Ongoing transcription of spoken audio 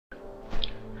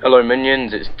Hello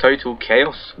minions, it's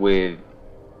totaIchaos with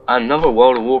another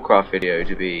World of Warcraft video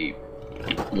to be,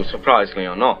 well, surprisingly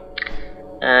or not.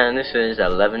 And this is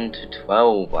 11 to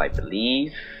 12, I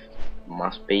believe.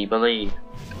 Must be believed.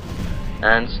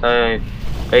 And so,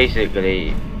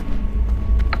 basically,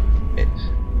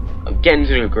 I'm getting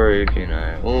into the groove, you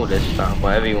know, all this stuff,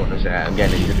 whatever you want to say, I'm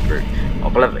getting into the groove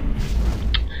of leveling.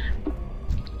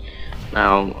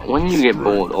 Now, when you get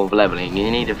bored of leveling, you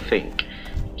need to think.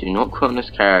 Do not quit on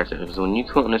this character, because when you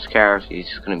quit on this character, he's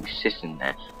just going to be sitting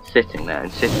there,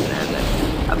 and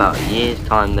then about a year's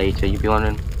time later, you'll be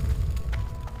wondering,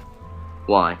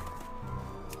 why?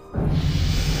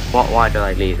 Why did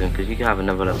I leave them? Because you can have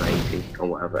another level 80, or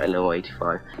whatever, a level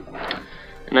 85.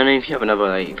 And then if you have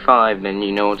another 85, then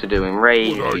you know what to do in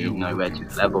raid, or you know where to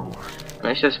level. And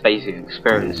it's just basic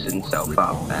experience and self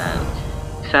up.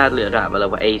 And sadly, I don't have a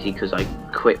level 80 because I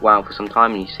quit WoW for some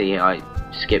time, and you see I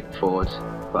skipped forwards.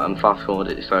 But I'm fast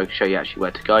forwarded so I can show you actually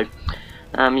where to go.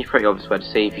 You're pretty obvious where to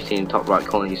see. If you see in the top right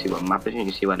corner, you see what the map is, and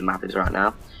you see where the map is right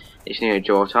now. It's near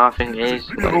Gibraltar, I think it is,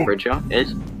 where the bridge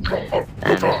is, and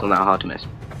it's not that hard to miss.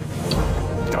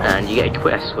 And you get a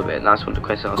quest with it, and that's what the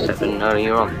quest I was setting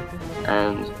earlier on.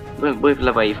 And with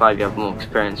level 85, you have more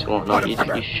experience and whatnot. You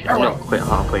should not quit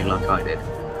halfway like I did.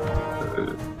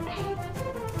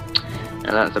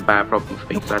 And that's a bad problem for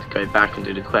me, because I had to go back and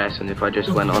do the quest, and if I just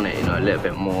went on it, you know, a little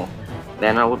bit more,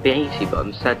 then I would be 80, but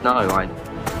instead no, I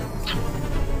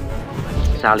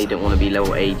sadly didn't want to be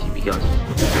level 80 because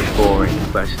it's boring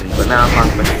questions, but now I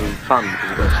find questions fun because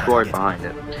you've got a story behind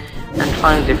it. And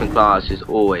trying a different class is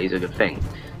always a good thing.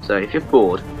 So if you're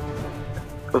bored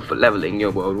of leveling your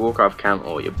World of Warcraft account,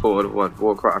 or you're bored of World of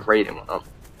Warcraft raid and whatnot,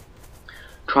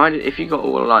 try it. If you got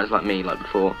all alliance like me, like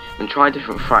before, then try a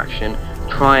different faction,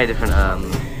 try a different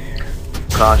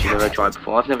class you've never tried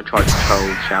before. I've never tried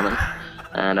Control Shaman,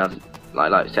 and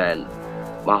like I said,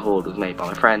 my Horde was made by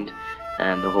my friend,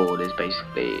 and the Horde is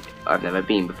basically, I've never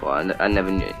been before, and I never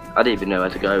knew, I didn't even know where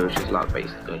to go, it was just luck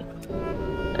basically.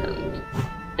 And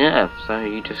yeah, so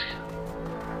you just,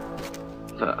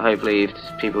 hopefully if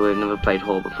people who've never played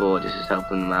Horde before, this is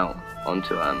helping them out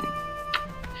onto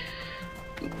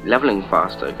leveling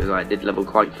faster, because I did level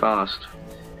quite fast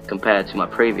compared to my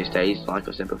previous days. Like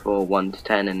I said before, 1 to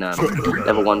 10 and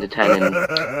level 1 to 10 in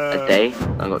a day.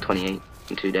 I got 28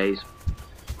 in 2 days.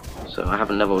 So I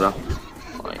haven't leveled up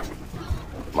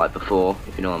like before,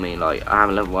 if you know what I mean. Like, I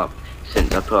haven't leveled up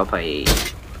since I put up a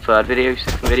second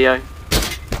video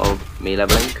of me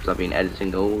leveling, because I've been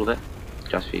editing all of it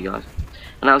just for you guys.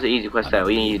 And that was an easy quest there. All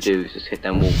you need to do is just hit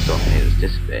them walls off and it was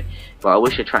disappear. But I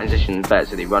wish the transition was better,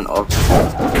 so they run off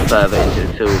further into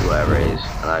the field, wherever it is.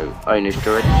 And I own this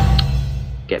druid,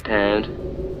 get paired,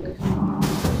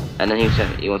 and then he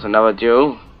said he wants another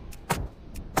duel.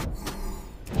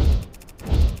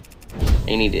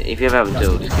 You need it. If you ever have a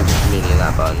duel, just give the comedian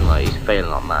that button. Like, he's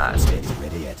failing like mad.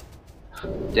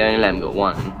 They only let him get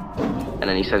 1, and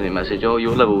then he sends me a message, oh,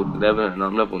 you're level 11 and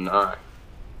I'm level 9.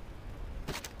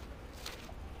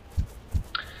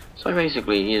 So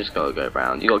basically, you just gotta go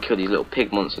around. You gotta kill these little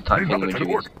pig monster type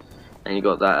thingamajiggies, and you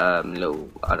got that little,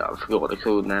 I forgot what they're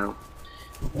called now.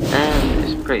 And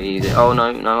it's pretty easy. Oh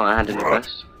no, I had a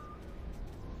quest.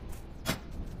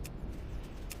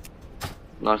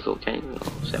 Nice little cave.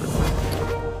 Oh, 7.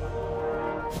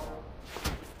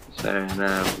 So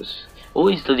now, just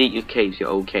always delete your caves, your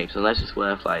old caves, unless it's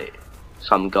worth like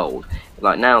some gold.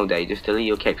 Like nowadays, just delete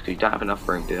your caves because you don't have enough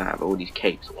room to have all these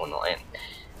caves or whatnot in.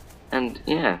 And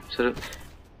yeah, so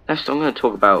I'm going to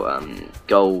talk about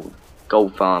gold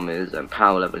farmers and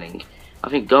power leveling. I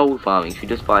think gold farming, if you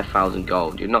just buy 1,000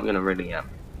 gold, you're not going to really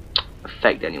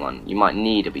affect anyone. You might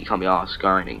need it, but you can't be arsed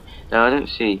grinding. Now I don't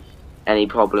see any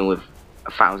problem with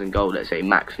 1,000 gold, let's say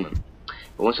maximum.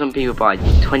 But when some people buy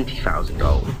 20,000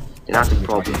 gold, then that's a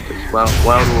problem. Because World of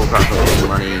Warcraft not getting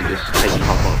money and just taking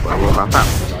half off World of Warcraft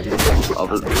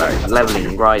out of like, leveling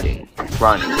and grinding,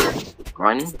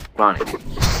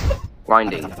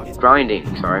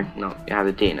 sorry, no, it has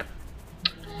a D in it.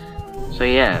 So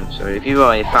yeah, so if you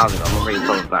buy 1,000, I'm not really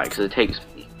following that, because it takes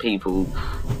people,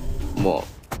 what,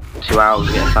 2 hours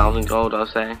to get 1,000 gold, I'll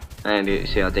say. And you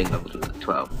see, I think level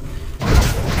 12.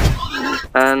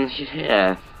 And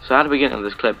yeah, so at the beginning of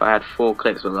this clip, I had 4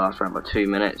 clips that last around about 2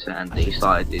 minutes, and they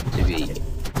decided to be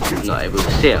not able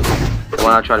to see them. So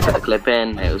when I tried to put the clip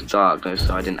in, it was dark,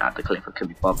 so I didn't add the clip. I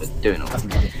couldn't be bothered doing all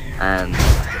that. And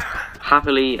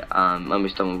happily, I'm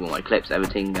almost done with all my clips,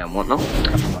 editing and whatnot.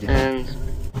 And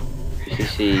as you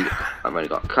see, I've only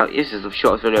got cut. This is the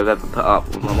shortest video I've ever put up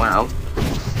with my WoW.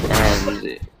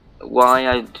 And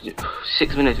why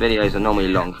 6 minute videos are normally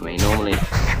long for me. Normally,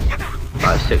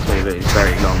 like 6 minute videos is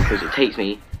very long because it takes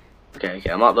me Okay,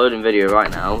 I'm uploading video right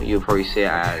now. You'll probably see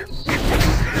it as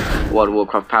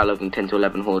Warcraft Powerlvling 10 to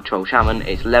 11 Horde Troll Shaman.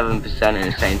 It's 11% and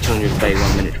it's saying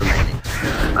 231 minutes remaining.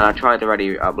 And I tried to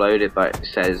already upload it, but it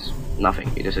says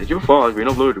nothing. It just says, your file has been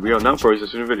uploaded. We are now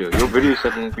processing the video. Your video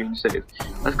setting has been saved.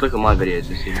 Let's click on my videos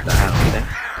and see if that happens there.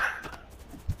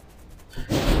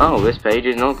 Oh, this page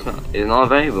is not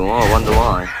available. Oh, I wonder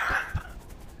why.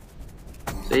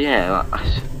 So yeah,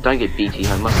 don't get BT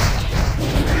home much.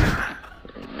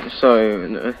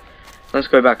 So let's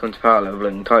go back onto power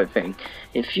leveling type thing.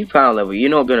 If you power level, you're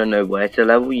not gonna know where to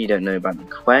level. You don't know about the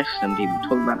quest, and people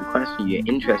talk about the quest and you're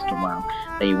interested in WoW,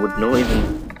 then you would not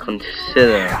even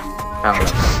consider power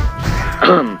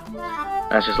level.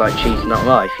 That's just like cheating out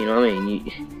life. You know what I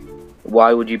mean?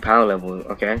 Why would you power level?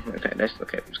 Okay, let's go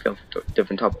to a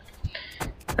different topic.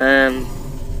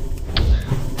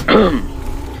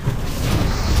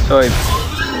 So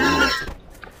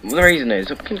the reason is,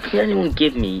 can anyone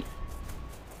give me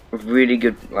a really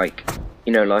good, like,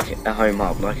 you know, like a home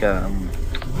hub, like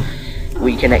where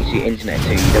you connect to your internet to,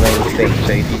 you don't know anything,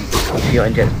 so if your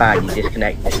internet's bad, you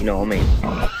disconnect it, you know what I mean?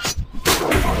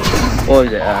 What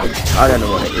is it, I don't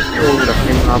know what it is called, a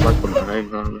home hub, I call it a home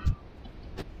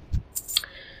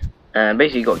hub.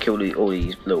 Basically you got to kill all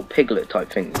these little piglet type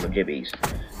things, or gibbies.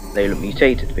 They look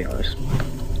mutated, to be honest.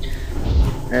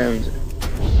 And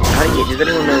how do you get, does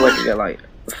anyone know where to get like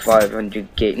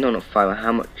 500 gig, no not 5,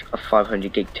 how much a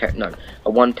 500 gig a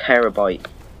 1 terabyte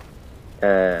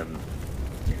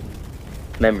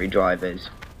memory drive is?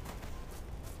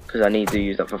 Because I need to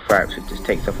use that for fraps, it just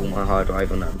takes up all my hard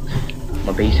drive on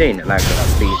my PC and it lags on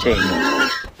that PC.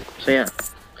 So yeah,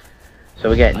 so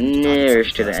we get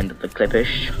nearish to the end of the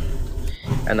clipish,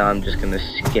 and I'm just gonna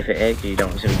skip it here because you don't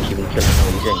want to keep on killing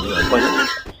all these things, you got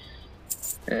pointless.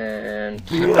 And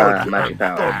magic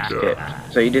power, skip.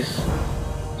 So you just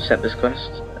set this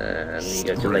quest, and you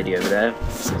go to the lady over there.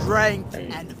 Strength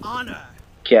and honor.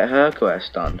 Get her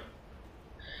quest done.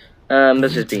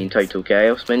 This has been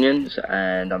totaIchaos, minions,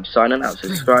 and I'm signing out.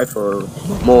 Subscribe for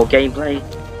more gameplay.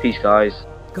 Peace, guys.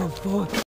 Go forth.